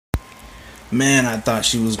Man, I thought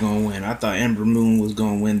she was gonna win. I thought Ember Moon was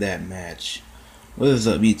gonna win that match. What is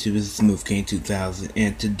up, YouTube? This is Smooth King 2000,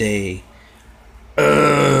 and today,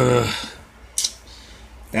 uh,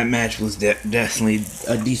 that match was definitely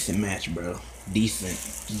a decent match, bro.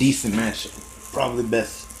 Decent match. Probably the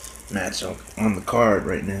best match on the card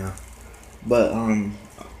right now. But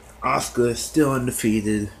Asuka is still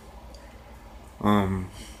undefeated. Um,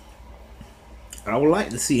 I would like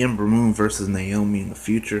to see Ember Moon versus Naomi in the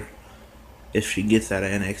future if she gets out of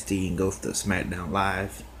NXT and goes to Smackdown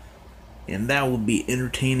Live. And that would be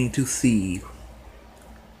entertaining to see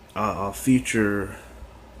a future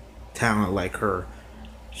talent like her.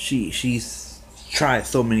 She's tried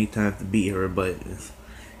so many times to beat her, but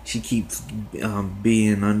she keeps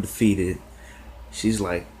being undefeated. She's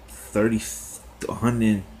like 30,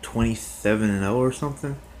 127 and 0 or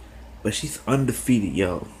something, but she's undefeated,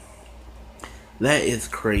 yo. That is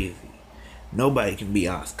crazy. Nobody can beat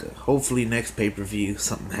Asuka. Hopefully next pay-per-view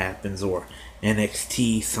something happens, or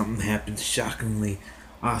NXT something happens shockingly.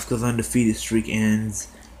 Asuka's undefeated streak ends,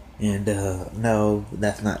 and no,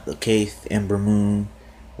 that's not the case. Ember Moon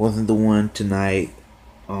wasn't the one tonight.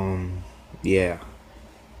 Yeah.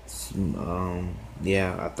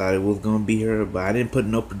 Yeah, I thought it was gonna be her, but I didn't put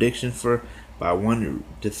no prediction for her, but I wanted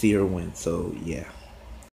to see her win, so yeah.